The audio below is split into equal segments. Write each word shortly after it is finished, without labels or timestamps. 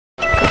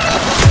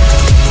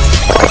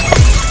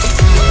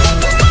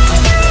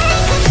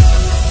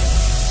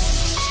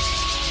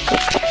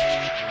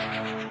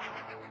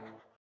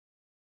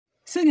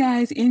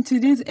guys, in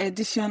today's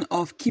edition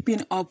of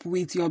Keeping Up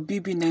with Your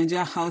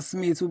bbnaija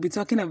housemates, we'll be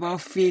talking about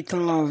fake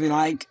love.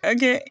 Like,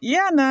 okay,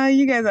 yeah, now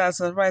you guys are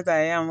surprised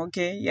I am,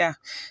 okay, yeah.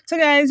 So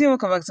guys, you're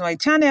welcome back to my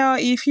channel.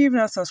 If you've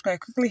not subscribed,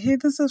 quickly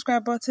hit the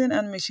subscribe button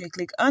and make sure you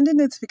click on the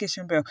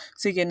notification bell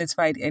so you get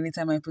notified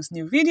anytime I post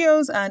new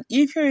videos. And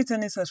if you're a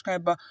returning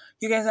subscriber,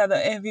 you guys are the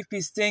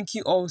MVPs. Thank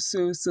you all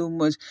so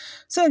much.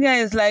 So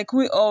guys, like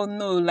we all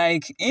know,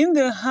 like in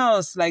the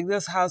house, like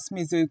those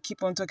housemates, they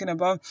keep on talking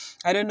about,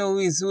 I don't know who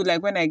is who.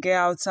 Like when I get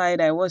outside,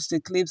 I watch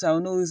the clips, I'll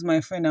know who's my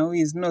friend and who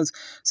is not.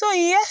 So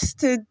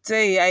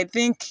yesterday, I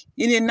think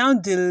in a now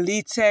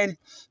deleted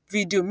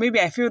video, maybe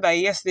I feel that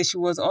yesterday she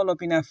was all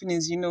up in her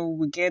feelings. You know,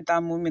 we get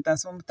that moment that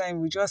sometimes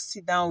we just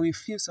sit down, we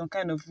feel some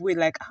kind of way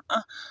like,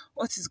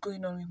 what is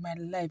going on with my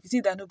life? Is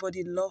it that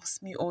nobody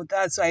loves me or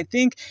that? So I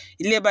think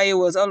Ilebaye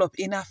was all up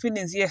in her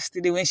feelings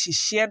yesterday when she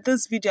shared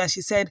this video and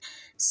she said,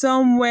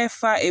 somewhere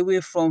far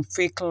away from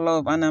fake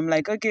love. And I'm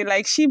like, okay,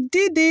 like she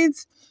did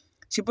it.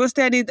 She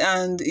posted it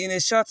and in a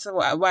short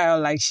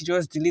while, like she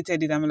just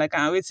deleted it. I'm like,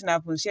 waiting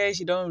happen.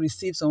 She don't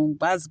receive some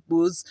buzz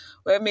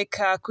where make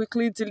her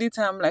quickly delete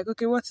her. I'm like,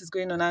 okay, what is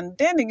going on? And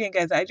then again,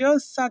 guys, I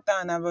just sat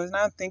down and I was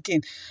now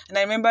thinking, and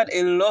I remembered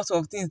a lot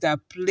of things that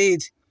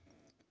played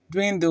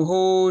during the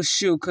whole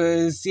show,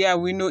 because yeah,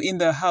 we know in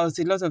the house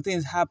a lot of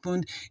things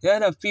happened. A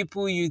lot of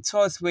people you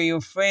thought were your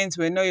friends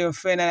were not your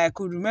friend, and I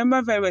could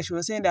remember very well she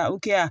was saying that,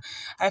 okay,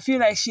 I feel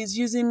like she's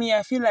using me,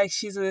 I feel like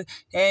she's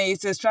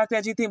it's a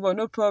strategy thing, but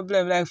no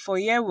problem, like for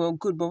we're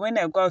good, but when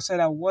I go outside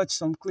I'll watch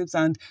some clips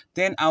and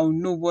then I'll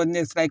know what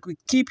next. Like we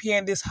keep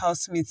hearing this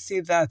housemates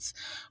say that,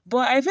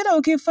 but I feel like,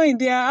 okay, fine,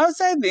 they are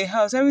outside the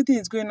house, everything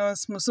is going on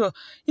smooth. So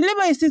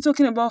Ilebaye is still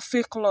talking about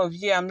fake love.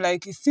 Yeah, I'm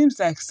like, it seems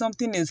like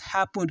something has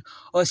happened,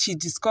 or she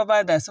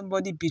discovered that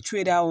somebody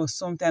betrayed her or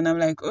something. And I'm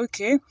like,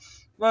 okay,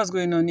 what's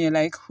going on here?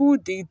 Like, who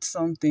did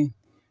something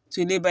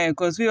to Ilebaye?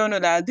 Because we all know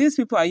that these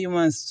people are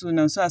humans too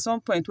now. So at some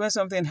point when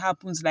something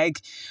happens,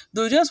 like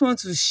they'll just want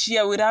to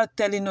share without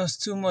telling us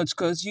too much,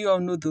 because you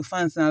all know the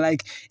fans now.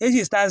 Like if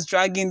she starts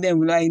dragging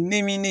them, like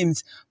naming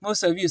names,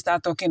 most of you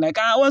start talking like,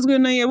 what's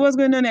going on here? What's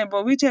going on here?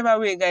 But whichever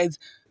way, guys,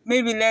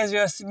 maybe let's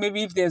just see,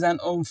 maybe if there's an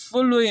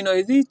unfollowing, or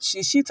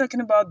is she talking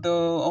about the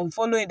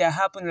unfollowing that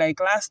happened like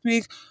last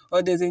week,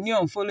 or there's a new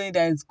unfollowing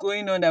that is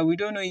going on that we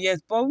don't know yet.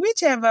 But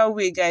whichever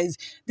way, guys,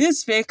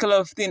 this fake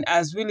love thing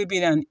has really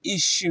been an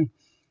issue.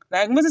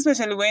 Like, most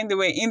especially when they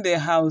were in the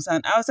house,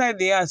 and outside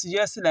the house, you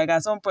just see, like,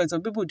 at some point,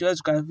 some people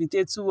just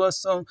gravitate towards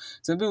some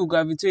people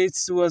gravitate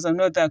towards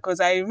another. Because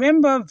I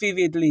remember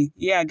vividly,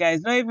 yeah, guys,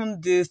 not even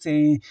this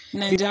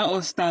Naija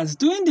All Stars.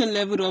 During the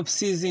level up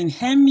season,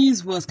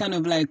 Hermes was kind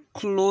of like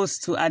close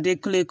to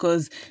Adekunle,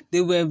 because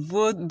they were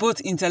both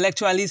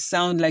intellectually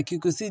sound. Like, you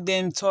could see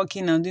them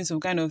talking and doing some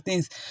kind of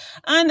things.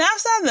 And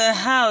after the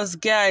house,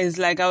 guys,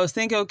 like, I was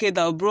thinking, okay,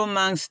 the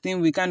bromance thing,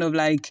 we kind of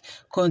like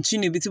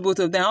continue between both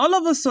of them. All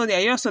of a sudden,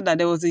 I just saw that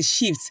there was a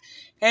shift.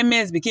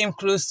 Hermes became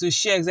close to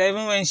Shex.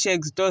 Even when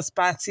Shex does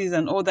parties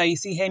and all that, you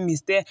see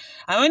Hermes there.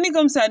 And when it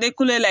comes to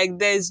Adekunle, like,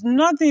 there's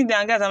nothing there.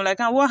 And guys, I'm like,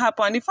 what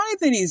happened? And the funny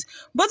thing is,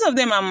 both of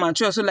them are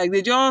mature. So, like,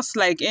 they just,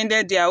 like,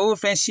 ended their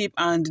old friendship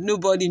and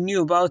nobody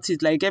knew about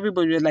it. Like,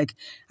 everybody was like,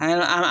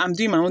 I'm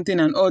doing my own thing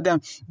and all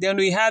that. Then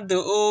we had the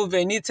old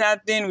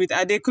Venita thing with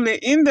Adekunle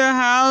in the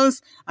house.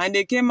 And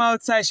they came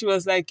outside. She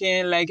was like,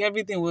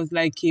 everything was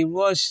like a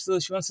rush. So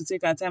she wants to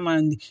take her time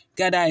and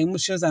gather her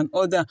emotions and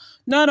all that.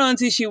 Not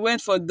until she went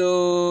for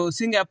the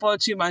Singapore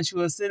trip and she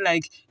was still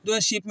like,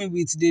 don't ship me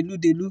with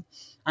Delu.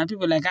 And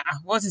people like,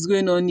 what is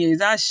going on here? Is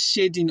that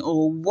shading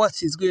or what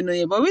is going on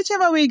here? But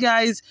whichever way,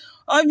 guys,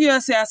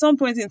 obviously at some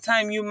point in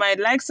time, you might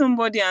like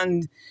somebody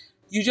and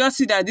you just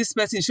see that this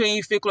person is showing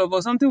you fake love,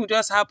 or something will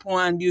just happen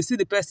and you see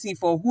the person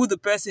for who the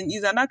person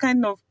is, and that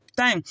kind of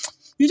time,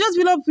 you just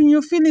build up in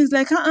your feelings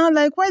like,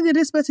 like, why did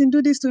this person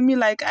do this to me?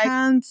 Like, I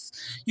can't,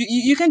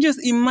 you can just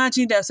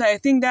imagine that. So I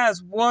think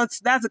that's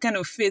the kind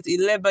of phase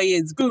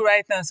Ilebaye is good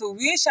right now. So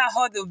we wish her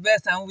all the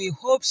best and we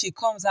hope she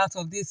comes out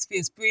of this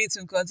phase pretty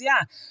soon, because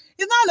yeah,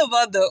 it's not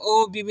about the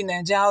old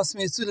bbnaija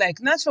housemates too.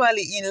 Like,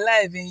 naturally in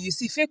life, and you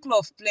see fake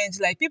love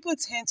plenty. Like, people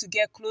tend to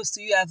get close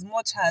to you as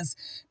much as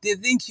they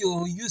think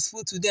you're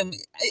useful to them.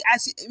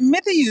 As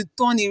maybe you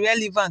turn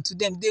irrelevant to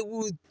them, they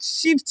will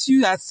shift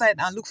you aside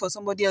and look for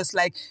somebody else.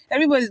 Like,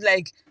 everybody's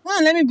like,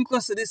 let me be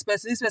close to this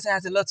person. This person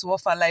has a lot to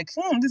offer. Like,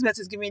 this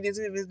person is giving me this,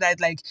 that.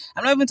 Like,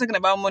 I'm not even talking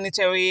about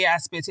monetary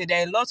aspects here.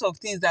 There are a lot of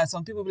things that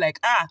some people be like,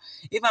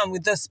 if I'm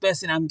with this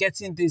person, I'm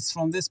getting this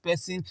from this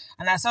person.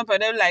 And at some point,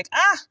 they're like,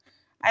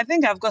 I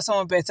think I've got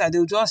someone better.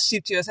 They'll just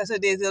shift you aside. So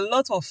there's a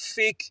lot of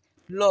fake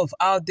love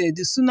out there.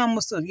 The sooner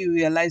most of you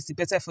realize, the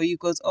better for you,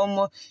 because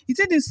you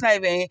take this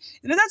life, it's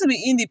better to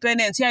be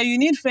independent. Yeah, you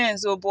need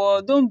friends,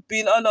 but don't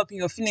build all up in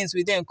your feelings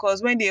with them,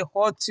 because when they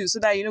hurt you, so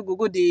that you know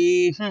go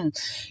they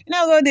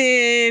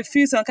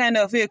feel some kind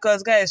of way.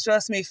 Because guys,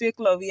 trust me, fake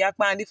love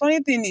yakpa. And the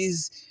funny thing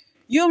is,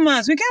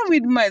 humans, we can't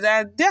read minds. There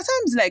are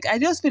times like I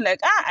just feel like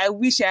I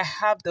wish I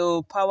have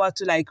the power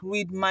to like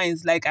read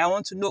minds. Like, I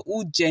want to know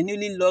who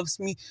genuinely loves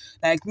me.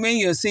 Like, when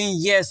you're saying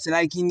yes,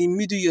 like in the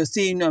middle you're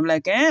saying no, I'm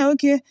like,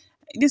 okay,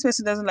 this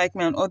person doesn't like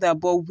me and all that,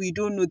 but we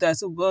don't know that.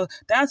 So, but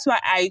that's why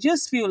I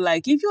just feel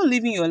like if you're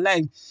living your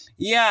life,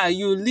 yeah,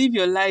 you live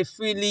your life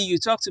freely, you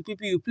talk to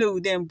people, you play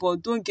with them,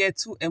 but don't get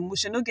too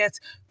emotional, don't get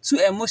too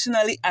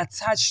emotionally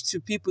attached to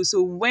people.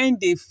 So when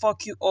they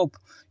fuck you up,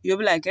 you'll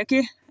be like,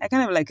 okay, I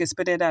kind of like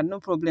expected that, no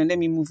problem, let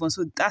me move on.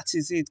 So that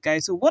is it,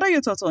 guys. So what are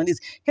your thoughts on this?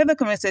 Hit the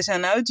comment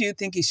section. How do you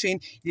think is showing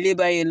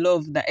Ilebaye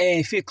love, that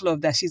fake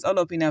love, that she's all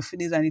up in her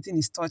feelings and the thing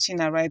is touching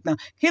her right now?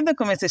 Hit the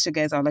comment section,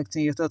 guys. I'd like to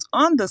hear your thoughts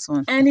on this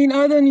one. And in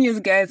other news,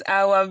 guys,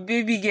 our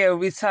baby girl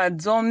Rita,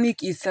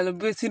 Dominic, is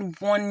celebrating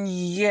 1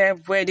 year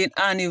wedding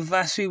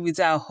anniversary with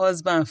her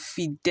husband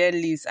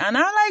Fidelis. And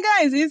I'm like,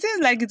 guys, it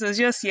seems like it was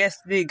just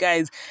yesterday,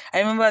 guys. I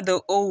remember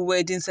the old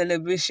wedding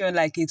celebration,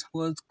 like it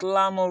was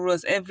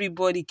glamorous.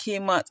 Everybody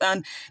came out,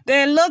 and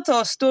there are a lot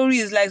of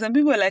stories. Like some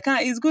people were like,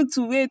 it's good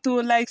to wait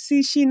to like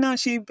see she now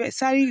she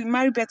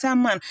marry better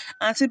man,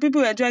 and some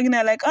people were dragging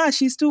her like,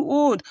 she's too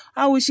old.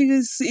 How is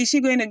she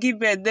going to give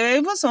birth? There were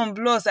even some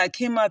blogs that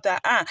came out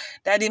that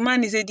that the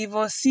man is a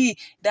divorcee,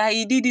 that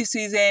he did this to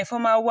his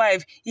former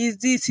wife, is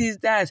this, is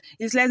that,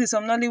 it's like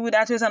some Nollywood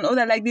actress and all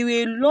that. Like there were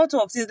a lot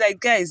of things.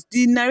 Like guys,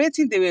 the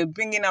narrative they were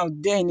bringing out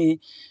then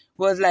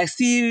was like,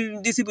 see,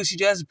 these people should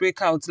just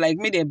break out, like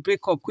make them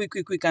break up quick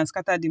and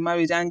scatter the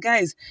marriage. And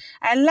guys,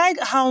 I like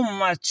how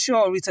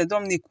mature Rita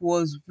Dominic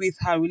was with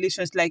her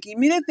relationship. Like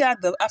immediately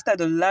after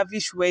the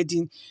lavish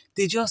wedding,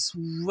 they just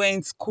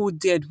went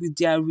coded with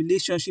their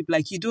relationship.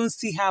 Like you don't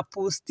see her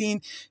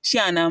posting she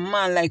and her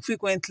man like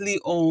frequently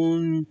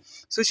on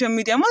social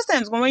media. Most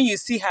times when you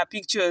see her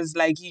pictures,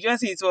 like you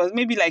just see it was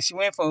maybe like she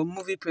went for a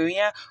movie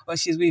premiere or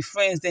she's with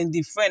friends, then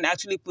the friend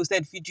actually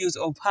posted videos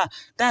of her.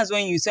 That's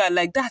when you say,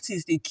 like, that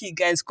is the key,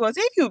 guys. Because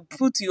if you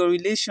put your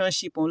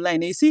relationship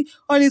online, you see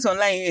all these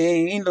online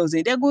in-laws,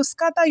 they go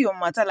scatter your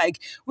matter. Like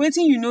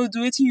waiting you know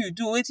do, waiting you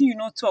do, waiting you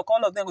know talk,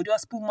 all of them will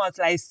just put mouth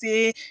like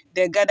say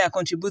they gather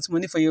contribute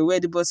money for your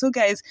wedding. But so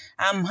guys,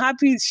 I'm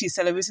happy she's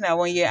celebrating her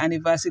 1 year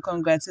anniversary.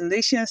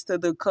 Congratulations to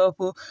the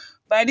couple.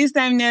 By this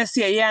time next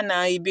year, yeah,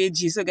 now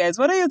Ibeji. So guys,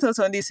 what are your thoughts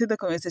on this? Hit the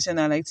comment section.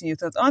 I'd like to hear your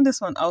thoughts on this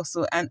one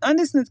also. And on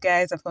this note,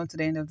 guys, I've come to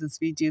the end of this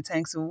video.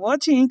 Thanks for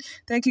watching.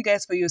 Thank you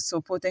guys for your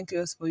support. Thank you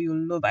guys for your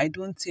love. I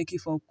don't take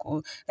it for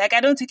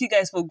I don't take you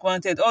guys for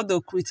granted. All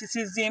the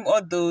criticism,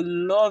 all the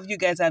love you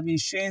guys have been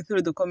showing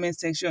through the comment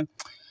section.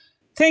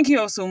 Thank you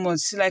all so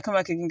much. Till I come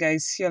back again,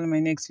 guys. See you all in my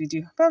next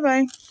video. Bye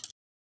bye.